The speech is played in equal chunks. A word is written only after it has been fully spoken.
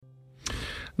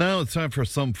Now it's time for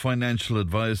some financial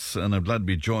advice, and I'm glad to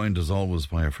be joined as always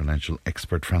by our financial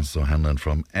expert Francis O'Hanlon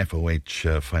from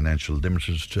FOH Financial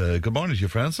Limited. Good morning to you,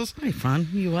 Francis. Hi, Fran.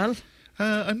 You well?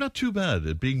 I'm not too bad,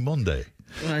 it being Monday.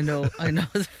 I know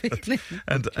the feeling.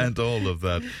 and all of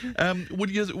that.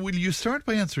 Will you start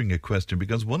by answering a question?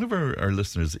 Because one of our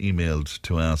listeners emailed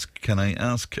to ask, can I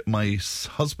ask, my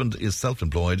husband is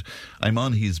self-employed, I'm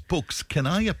on his books, can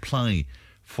I apply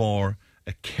for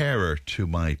a carer to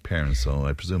my parents? So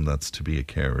I presume that's to be a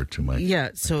carer to my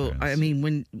so parents. I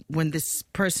mean, when this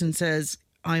person says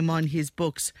I'm on his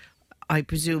books, I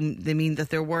presume they mean that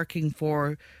they're working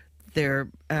for their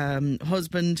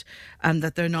husband and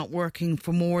that they're not working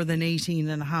for more than 18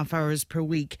 and a half hours per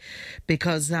week,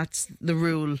 because that's the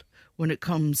rule when it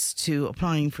comes to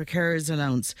applying for carers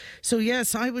allowance. So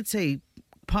yes, I would say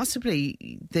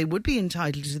possibly they would be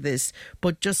entitled to this,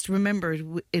 but just remember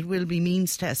it will be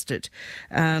means tested.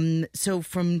 So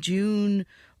from June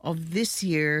of this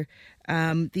year,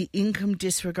 the income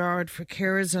disregard for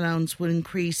carers allowance will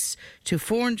increase to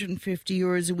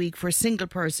 €450 a week for a single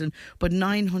person, but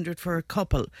 €900 for a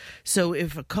couple. So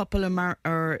if a couple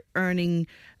are earning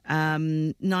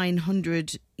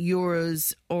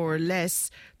 €900 or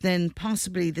less, then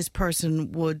possibly this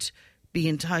person would be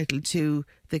entitled to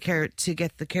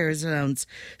get the carers allowance.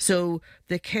 So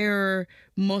the carer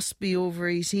must be over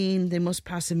 18, they must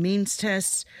pass a means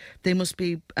test, they must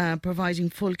be providing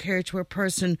full care to a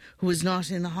person who is not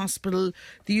in the hospital,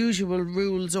 the usual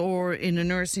rules, or in a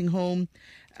nursing home.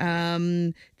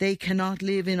 They cannot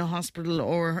live in a hospital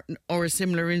or a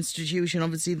similar institution,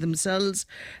 obviously, themselves.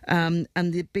 And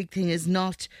the big thing is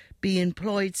not be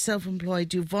employed, self-employed,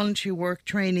 do voluntary work,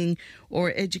 training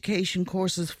or education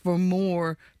courses for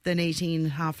more than 18 and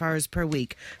a half hours per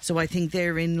week. So I think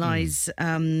therein lies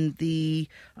the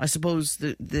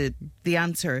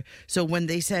answer. So when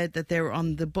they said that they're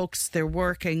on the books, they're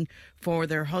working for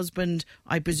their husband,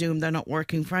 I presume they're not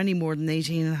working for any more than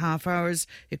 18 and a half hours.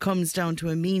 It comes down to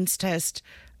a means test,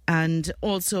 and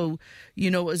also,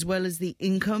 as well as the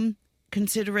income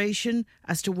consideration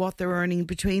as to what they're earning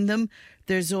between them,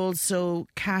 there's also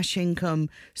cash income.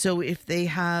 So if they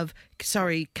have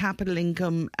capital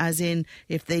income, as in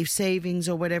if they've savings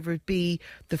or whatever it be,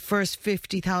 the first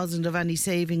 50,000 of any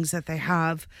savings that they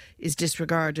have is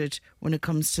disregarded when it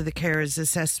comes to the carers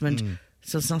assessment.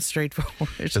 So it's not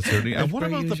straightforward. And what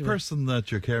about the person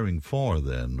that you're caring for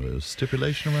then?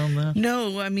 Stipulation around that?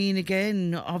 No, I mean,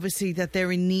 again, obviously that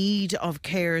they're in need of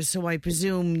care. So I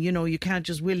presume, you can't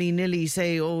just willy-nilly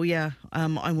say, oh yeah,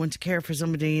 I want to care for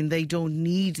somebody and they don't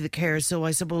need the care. So I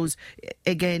suppose,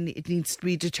 again, it needs to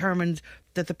be determined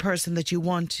that the person that you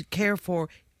want to care for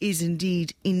is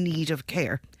indeed in need of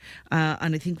care.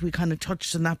 And I think we kind of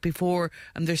touched on that before,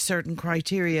 and there's certain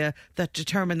criteria that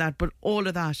determine that, but all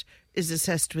of that is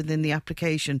assessed within the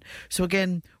application. So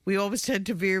again, we always tend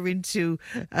to veer into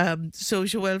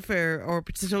social welfare or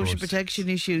social protection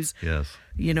issues. Yes.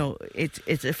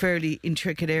 It's a fairly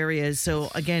intricate area. So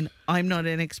again, I'm not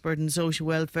an expert in social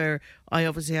welfare. I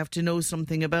obviously have to know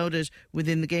something about it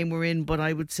within the game we're in, but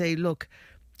I would say, look,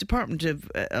 Department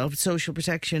of Social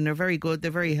Protection are very good,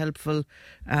 they're very helpful,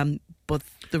 but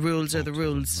the rules are the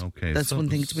rules. Okay, that's one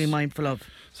thing to be mindful of.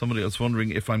 Somebody else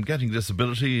wondering, if I'm getting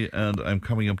disability and I'm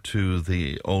coming up to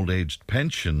the old age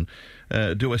pension,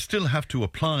 do I still have to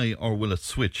apply, or will it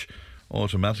switch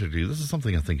automatically? This is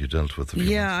something I think you dealt with.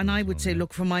 Yeah, and I would say,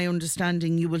 look, from my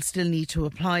understanding, you will still need to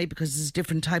apply because it's a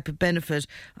different type of benefit.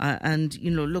 And,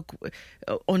 look,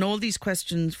 on all these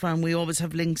questions, Fran, we always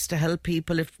have links to help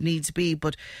people if needs be.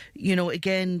 But,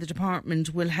 again, the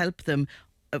department will help them.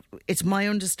 It's my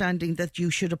understanding that you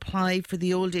should apply for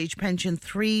the old age pension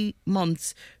 3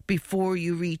 months before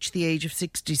you reach the age of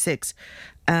 66.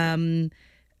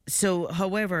 So,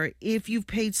 however, if you've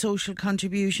paid social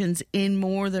contributions in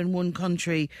more than one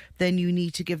country, then you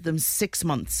need to give them 6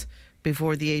 months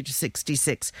before the age of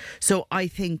 66. So I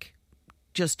think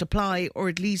just apply, or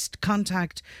at least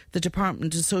contact the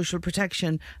Department of Social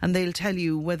Protection, and they'll tell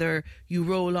you whether you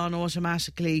roll on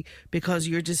automatically because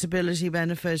your disability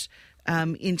benefit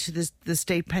into the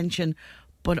state pension.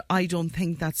 But I don't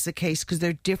think that's the case, because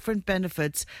they're different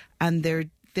benefits and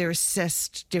they're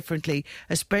assessed differently,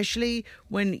 especially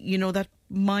when, that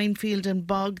minefield and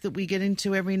bog that we get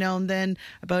into every now and then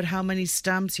about how many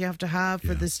stamps you have to have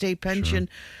for the state pension.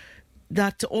 Sure.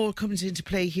 That all comes into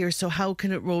play here. So how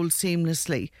can it roll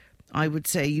seamlessly? I would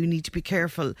say you need to be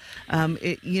careful.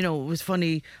 It was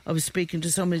funny. I was speaking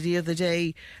to somebody the other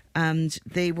day, and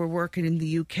they were working in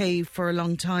the UK for a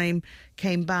long time,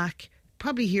 came back,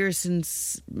 probably here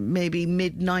since maybe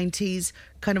mid-90s,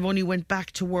 kind of only went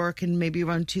back to work in maybe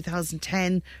around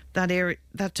 2010,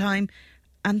 that time.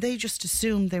 and they just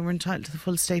assumed they were entitled to the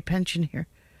full state pension here.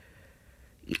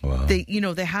 Wow.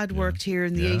 They had worked here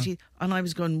in the 80s, and I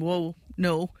was going, whoa,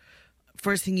 no.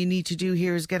 First thing you need to do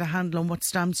here is get a handle on what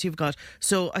stamps you've got.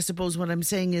 So I suppose what I'm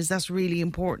saying is that's really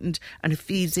important, and it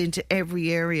feeds into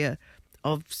every area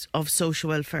of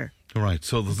social welfare. All right,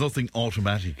 so there's nothing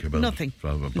automatic about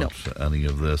any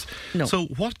of this. No. So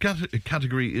what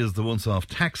category is the once-off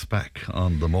tax back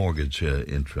on the mortgage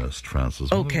interest,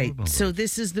 Francis? Okay, so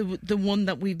this is the one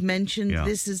that we've mentioned. Yeah.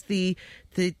 This is the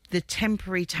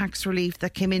temporary tax relief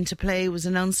that came into play, was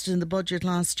announced in the budget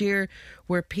last year,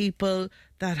 where people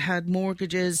that had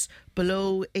mortgages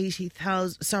below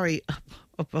 80,000, sorry,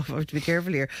 I have to be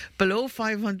careful here, below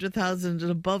 500,000 and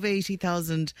above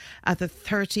 80,000 at the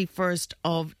 31st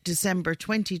of December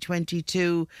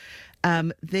 2022,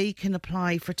 they can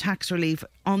apply for tax relief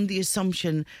on the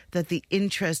assumption that the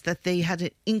interest, that they had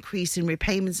an increase in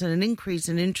repayments and an increase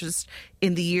in interest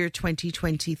in the year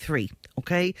 2023.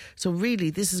 Okay, so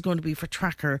really this is going to be for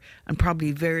tracker and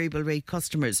probably variable rate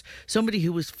customers. Somebody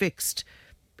who was fixed,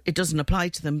 it doesn't apply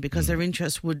to them because their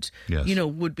interest would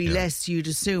be less, you'd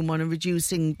assume, on a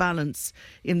reducing balance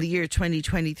in the year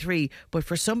 2023. But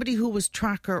for somebody who was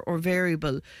tracker or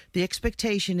variable, the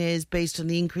expectation is, based on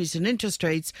the increase in interest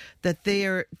rates, that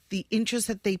the interest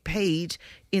that they paid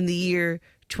in the year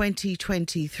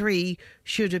 2023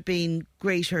 should have been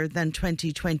greater than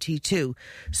 2022.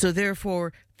 So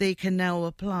therefore, they can now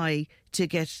apply to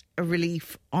get a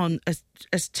relief on a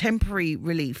temporary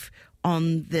relief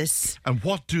on this. And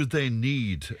what do they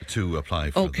need to apply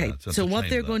for that? So what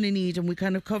they're going to need, and we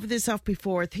kind of covered this off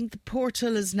before, I think the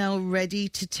portal is now ready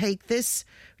to take this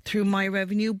through My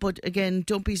Revenue, but again,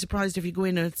 don't be surprised if you go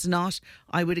in and it's not.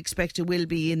 I would expect it will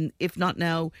be, if not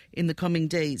now, in the coming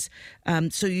days.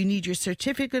 So you need your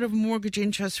certificate of mortgage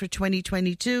interest for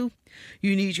 2022.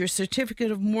 You need your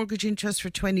certificate of mortgage interest for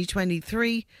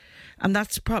 2023. And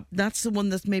that's the one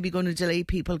that's maybe going to delay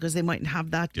people because they mightn't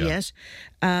have that yet.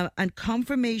 And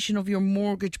confirmation of your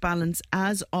mortgage balance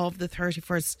as of the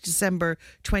 31st December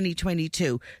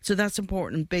 2022. So that's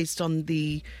important based on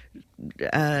the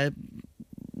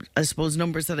I suppose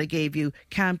numbers that I gave you.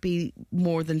 Can't be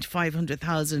more than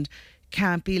 500,000,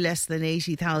 can't be less than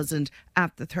 80,000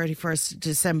 at the 31st of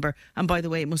December. And by the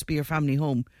way, it must be your family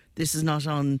home. This is not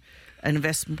on an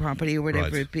investment property or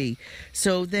whatever it be.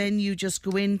 So then you just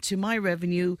go into My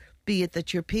Revenue, be it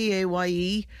that you're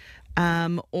PAYE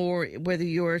or whether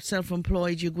you're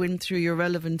self-employed, you go in through your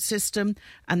relevant system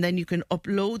and then you can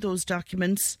upload those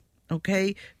documents,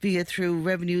 okay, through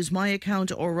Revenue's My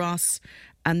Account or Ross,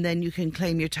 and then you can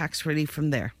claim your tax relief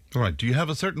from there. All right. Do you have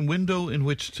a certain window in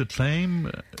which to claim?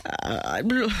 Not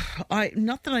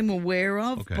that I'm aware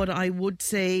of, but I would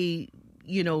say,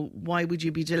 why would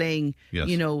you be delaying? Yes.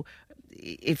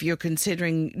 If you're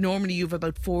considering, normally you've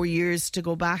about 4 years to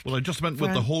go back. Well, I just meant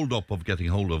with the hold up of getting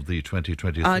hold of the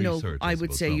 2023 cert. I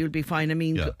would say you'll be fine. I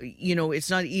mean,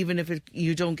 it's not even if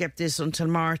you don't get this until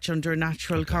March under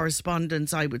natural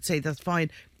correspondence, I would say that's fine.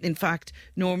 In fact,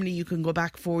 normally you can go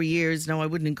back 4 years. Now, I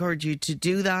wouldn't encourage you to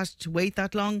do that, to wait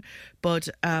that long. But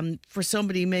for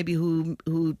somebody maybe who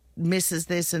misses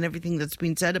this and everything that's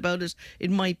been said about it,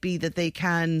 it might be that they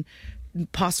can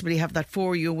possibly have that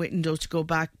 4 year window to go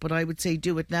back. But I would say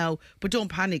do it now. But don't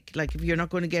panic. Like, if you're not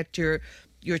going to get your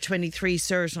 23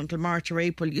 cert until March or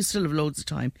April, you still have loads of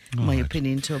time, in my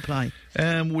opinion, to apply.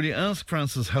 Will you ask,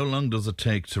 Francis, how long does it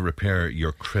take to repair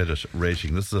your credit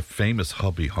rating? This is a famous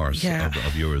hobby horse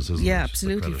of yours, isn't it? Yeah,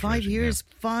 absolutely. 5 years.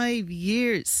 5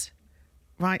 years.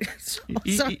 Right.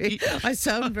 Sorry, I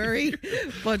sound very,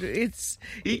 but it's...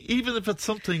 Even if it's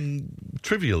something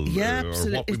trivial or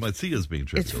what we might see as being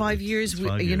trivial. It's 5 years. It's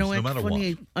 5 years, no matter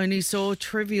funny, what. I only saw a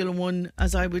trivial one,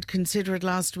 as I would consider it,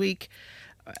 last week.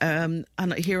 And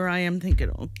here I am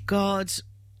thinking, oh God,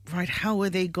 right, how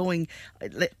are they going?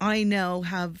 I now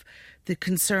have the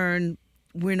concern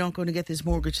we're not going to get this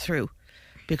mortgage through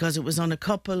because it was on a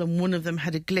couple and one of them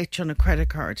had a glitch on a credit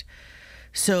card.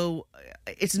 So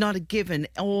it's not a given.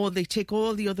 They tick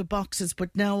all the other boxes, but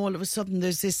now all of a sudden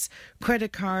there's this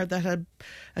credit card that had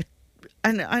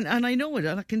and I know it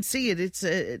and I can see it. It's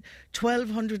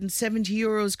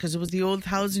 €1,270 because it was the old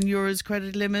 €1,000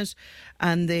 credit limit,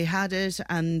 and they had it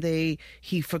and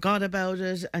he forgot about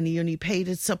it and he only paid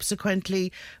it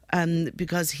subsequently, and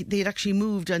because they'd actually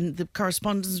moved and the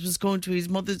correspondence was going to his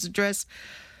mother's address.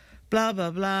 Blah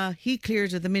blah blah. He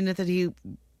cleared it the minute that he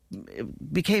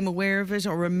became aware of it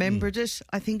or remembered it,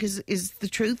 I think is the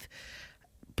truth.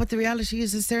 But the reality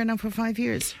is it's there now for 5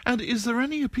 years. And is there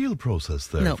any appeal process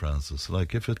there, no. Francis?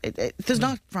 Like if there's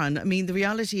not, Fran. I mean, the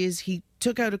reality is he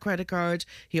took out a credit card,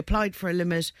 he applied for a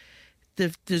limit,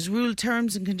 there's rule,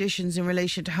 terms and conditions in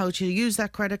relation to how to use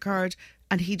that credit card,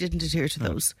 and he didn't adhere to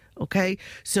those. Okay,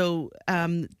 so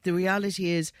the reality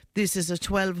is this is a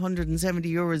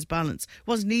 €1,270 balance. It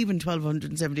wasn't even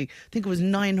 1,270. I think it was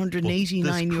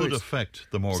 €989. This could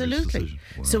affect the mortgage Absolutely. decision.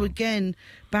 Wow. So again,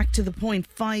 back to the point,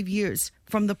 5 years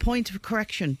from the point of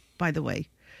correction, by the way.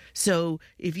 So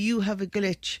if you have a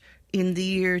glitch in the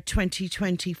year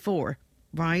 2024,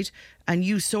 right, and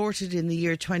you sorted in the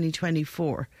year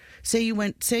 2024,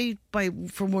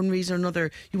 for one reason or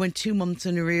another, you went 2 months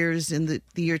in arrears in the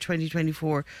year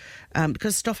 2024,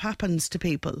 because stuff happens to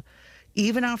people.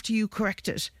 Even after you correct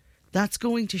it, that's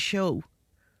going to show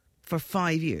for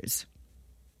 5 years.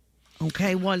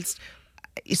 Okay,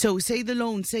 so say the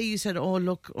loan, say you said, oh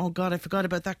God, I forgot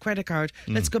about that credit card.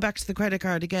 Let's go back to the credit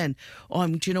card again.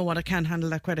 Do you know what? I can't handle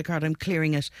that credit card. I'm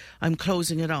clearing it. I'm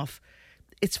closing it off.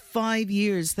 It's 5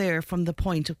 years there from the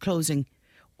point of closing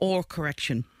or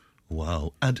correction.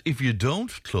 Wow. And if you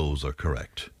don't close or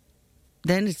correct,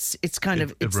 then it's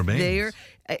remains there.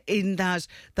 In that's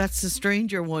the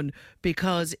stranger one,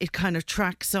 because it kind of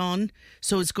tracks on,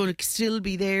 so it's going to still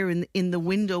be there in the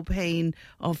window pane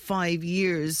of 5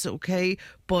 years. Okay,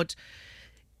 but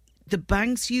the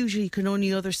banks usually can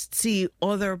only see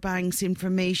other banks'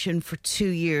 information for 2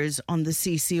 years on the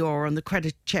CCR, on the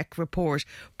credit check report,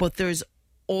 but there's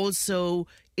also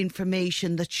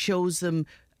information that shows them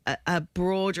a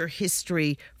broader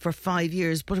history for 5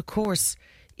 years. But of course,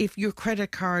 if your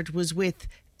credit card was with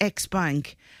X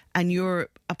bank and you're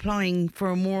applying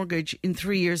for a mortgage in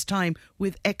 3 years' time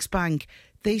with X bank,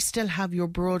 they still have your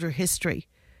broader history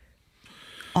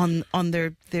on their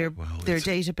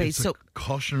database. It's a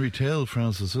cautionary tale,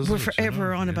 Francis, isn't it? We're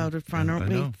forever on about it, Fran, aren't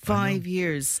we? 5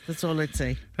 years, that's all I'd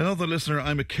say. Another listener,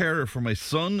 I'm a carer for my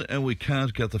son and we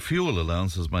can't get the fuel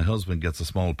allowance as my husband gets a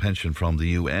small pension from the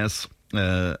US.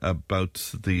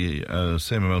 About the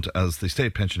same amount as the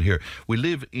state pension here. We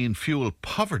live in fuel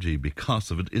poverty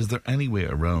because of it. Is there any way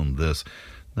around this?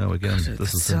 Now, again,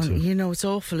 this is it's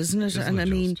awful, isn't it? And I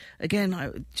mean,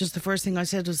 again, just the first thing I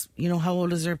said was, how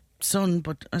old is her son?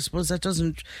 But I suppose that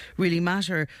doesn't really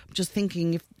matter. I'm just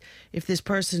thinking if this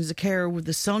person is a carer, would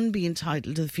the son be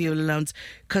entitled to the fuel allowance?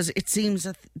 Because it seems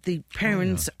that the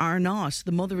parents are not,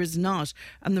 the mother is not,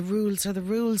 and the rules are the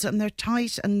rules, and they're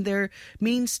tight and they're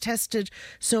means tested.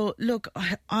 So look,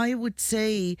 I would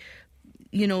say,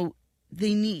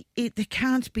 they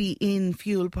can't be in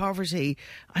fuel poverty.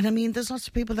 And I mean, there's lots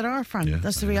of people that are, Fran.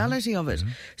 That's the reality of it.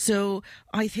 So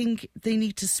I think they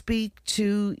need to speak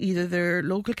to either their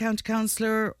local county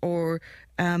councillor or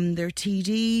their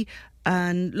TD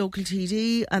and local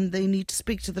TD, and they need to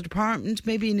speak to the department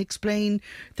maybe and explain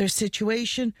their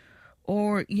situation,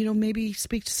 or maybe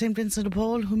speak to St Vincent de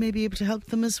Paul, who may be able to help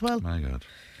them as well. My God.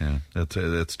 Yeah,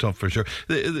 that's tough for sure.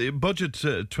 The budget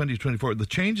 2024, the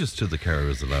changes to the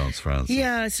carers allowance, Francis.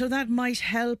 Yeah, so that might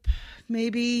help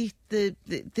maybe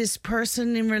this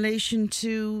person in relation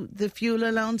to the fuel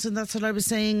allowance, and that's what I was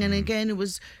saying. And again, it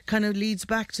was kind of leads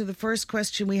back to the first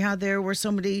question we had there, where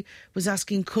somebody was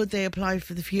asking, could they apply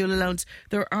for the fuel allowance?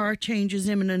 There are changes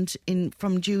imminent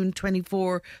from June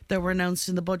 24 that were announced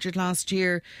in the budget last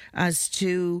year as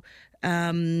to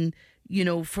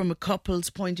from a couple's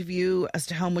point of view as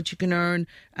to how much you can earn,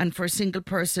 and for a single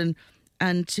person.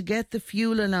 And to get the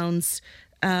fuel allowance,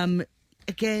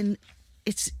 again,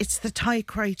 it's the tight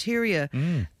criteria.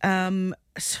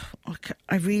 So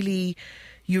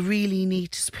you really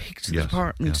need to speak to the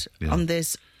department on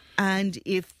this. And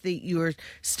if you're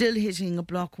still hitting a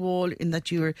block wall in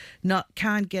that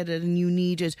can't get it and you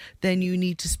need it, then you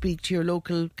need to speak to your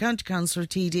local county councillor,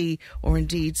 TD, or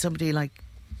indeed somebody like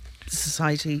the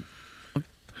Society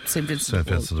St Vincent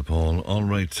de Paul. All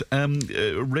right.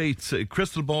 Rates,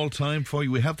 crystal ball time for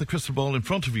you. We have the crystal ball in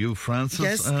front of you, Francis.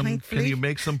 Yes, thankfully. Can you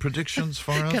make some predictions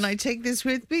for us? Can I take this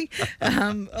with me?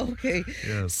 Okay.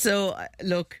 Yes. So,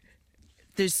 look,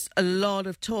 there's a lot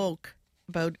of talk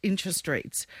about interest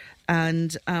rates.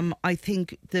 And I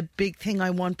think the big thing I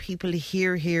want people to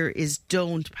hear here is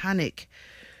don't panic.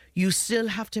 You still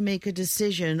have to make a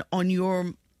decision on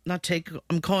your...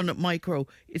 I'm calling it micro.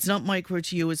 It's not micro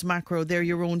to you, it's macro. They're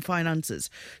your own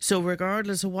finances. So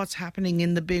regardless of what's happening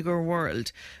in the bigger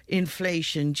world,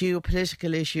 inflation,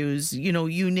 geopolitical issues,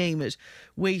 you name it,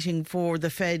 waiting for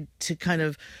the Fed to kind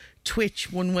of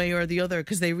twitch one way or the other,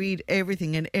 because they read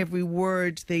everything and every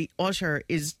word they utter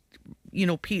is,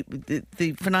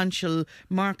 the financial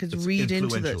markets read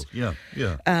into this. Yeah.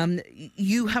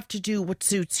 You have to do what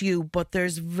suits you, but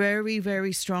there's very,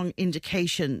 very strong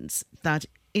indications that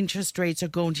interest rates are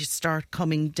going to start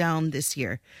coming down this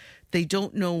year. They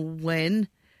don't know when,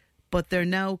 but they're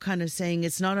now kind of saying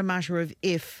it's not a matter of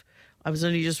if I was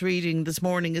only just reading this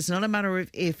morning. It's not a matter of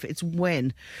if, it's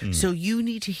when. So you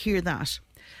need to hear that.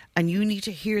 And you need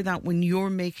to hear that when you're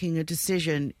making a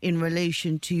decision in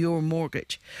relation to your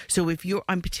mortgage. So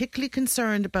I'm particularly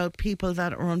concerned about people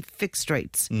that are on fixed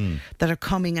rates, that are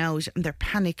coming out and they're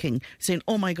panicking, saying,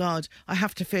 oh my God, I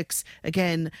have to fix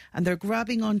again. And they're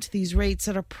grabbing onto these rates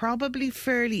that are probably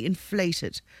fairly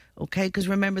inflated. Okay, because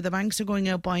remember, the banks are going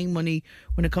out buying money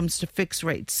when it comes to fixed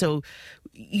rates. So,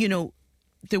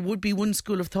 there would be one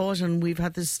school of thought, and we've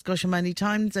had this discussion many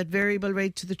times, that variable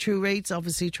rate to the true rates,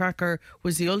 obviously tracker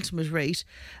was the ultimate rate.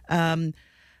 And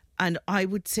I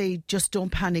would say just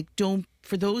don't panic.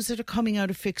 For those that are coming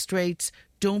out of fixed rates,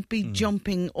 don't be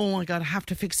jumping, oh my God, I have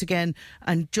to fix again,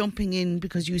 and jumping in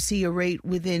because you see a rate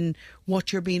within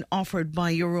what you're being offered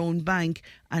by your own bank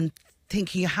and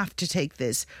thinking you have to take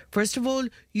this. First of all,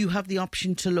 you have the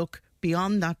option to look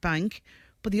beyond that bank.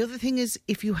 But the other thing is,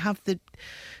 if you have the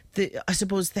I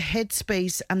suppose the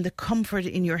headspace and the comfort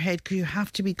in your head, because you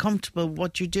have to be comfortable with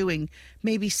what you're doing,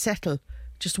 maybe settle.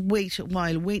 Just wait a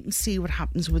while, wait and see what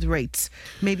happens with rates.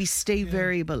 Maybe stay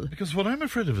variable. Because what I'm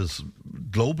afraid of is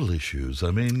global issues.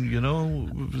 I mean,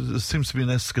 there seems to be an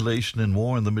escalation in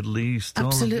war in the Middle East,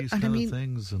 absolutely. all of these kind of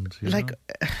things. And,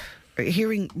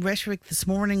 hearing rhetoric this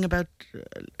morning about,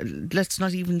 let's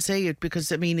not even say it,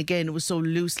 because, again, it was so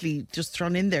loosely just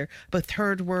thrown in there, about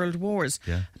third world wars.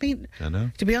 Yeah. I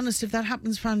know. To be honest, if that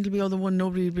happens, Fran will be the one,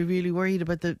 nobody will be really worried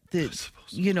about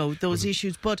those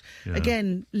issues. But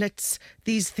again,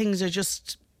 these things are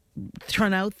just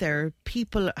thrown out there.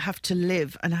 People have to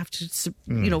live and have to,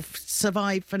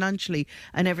 survive financially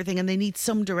and everything, and they need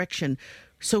some direction.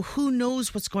 So who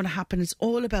knows what's going to happen? It's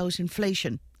all about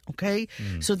inflation. Okay,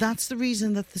 so that's the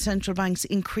reason that the central banks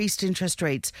increased interest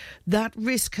rates. That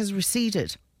risk has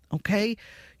receded. Okay,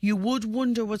 you would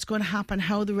wonder what's going to happen,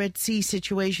 how the Red Sea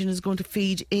situation is going to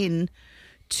feed in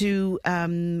to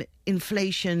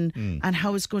inflation and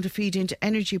how it's going to feed into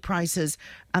energy prices,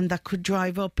 and that could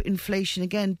drive up inflation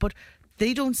again. But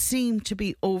they don't seem to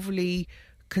be overly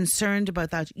concerned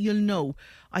about that.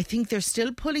 I think they're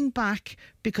still pulling back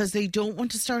because they don't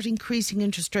want to start increasing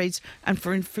interest rates and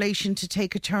for inflation to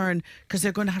take a turn, because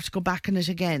they're going to have to go back on it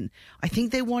again. I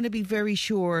think they want to be very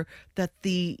sure that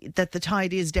the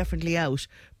tide is definitely out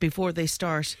before they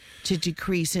start to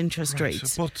decrease interest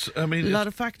rates. But a lot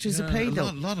of factors at play,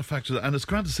 though. A lot of factors, and it's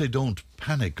grand to say don't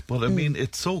panic, but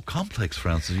it's so complex,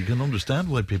 Francis. You can understand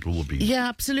why people will be. Yeah,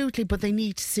 absolutely, but they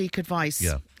need to seek advice.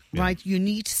 Yeah. Right, you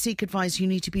need to seek advice. You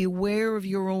need to be aware of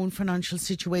your own financial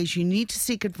situation. You need to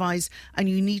seek advice, and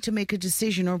you need to make a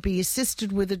decision or be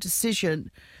assisted with a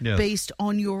decision based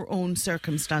on your own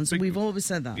circumstance. We've always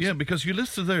said that. Yeah, because you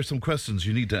listed there some questions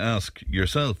you need to ask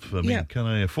yourself. Can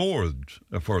I afford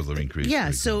a further increase?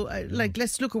 Yeah, so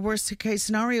let's look at worst case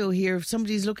scenario here. If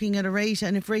somebody's looking at a rate,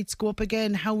 and if rates go up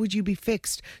again, how would you be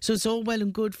fixed? So it's all well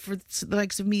and good for the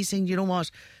likes of me saying, you know what,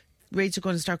 rates are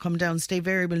going to start coming down, stay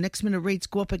variable. Next minute, rates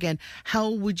go up again. How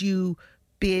would you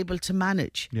be able to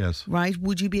manage? Yes. Right?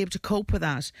 Would you be able to cope with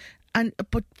that?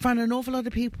 But Fran, an awful lot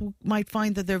of people might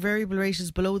find that their variable rate is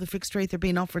below the fixed rate they're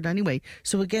being offered anyway.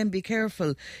 So again, be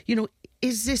careful.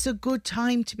 Is this a good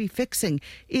time to be fixing?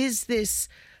 Is this,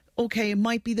 okay, it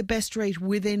might be the best rate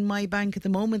within my bank at the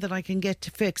moment that I can get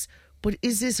to fix, but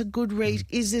is this a good rate?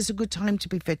 Is this a good time to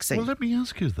be fixing? Well, let me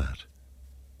ask you that.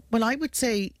 Well, I would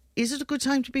say, is it a good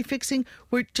time to be fixing?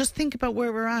 Just think about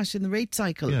where we're at in the rate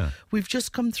cycle. Yeah. We've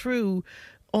just come through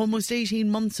almost 18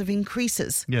 months of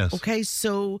increases. Yes. Okay,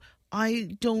 so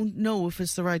I don't know if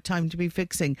it's the right time to be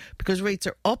fixing, because rates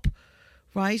are up,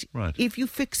 right? Right. If you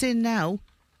fix in now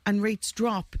and rates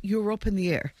drop, you're up in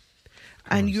the air.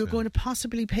 And you're going to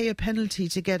possibly pay a penalty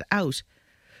to get out.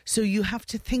 So you have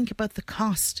to think about the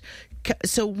cost.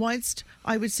 So whilst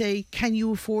I would say, can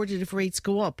you afford it if rates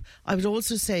go up? I would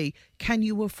also say, can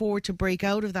you afford to break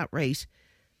out of that rate,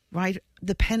 right?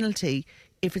 The penalty,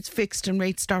 if it's fixed and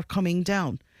rates start coming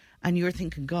down. And you're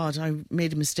thinking, God, I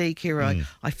made a mistake here.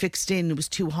 I fixed in, it was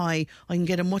too high. I can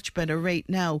get a much better rate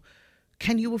now.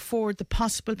 Can you afford the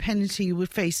possible penalty you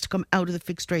would face to come out of the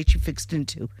fixed rate you fixed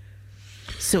into?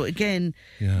 So again,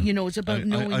 it's about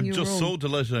knowing I'm your just own. so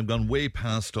delighted I've gone way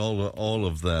past all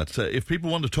of that. If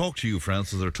people want to talk to you,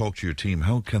 Francis, or talk to your team,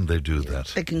 how can they do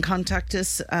that? They can contact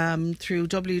us through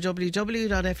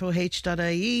www.foh.ie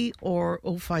or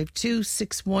 052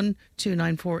 61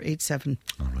 29487.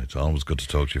 All right, always good to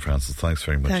talk to you, Francis. Thanks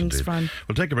very much Thanks, indeed. Fran.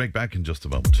 We'll take a break back in just a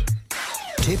moment.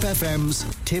 Tip FM's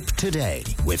Tip Today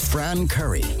with Fran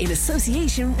Curry. In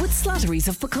association with Slattery's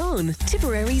of Pecan,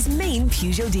 Tipperary's main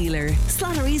Peugeot dealer.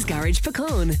 Slattery's Garage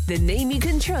Pecan, the name you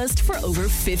can trust for over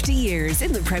 50 years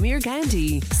in the Premier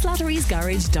County.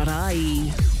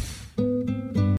 Slattery'sGarage.ie.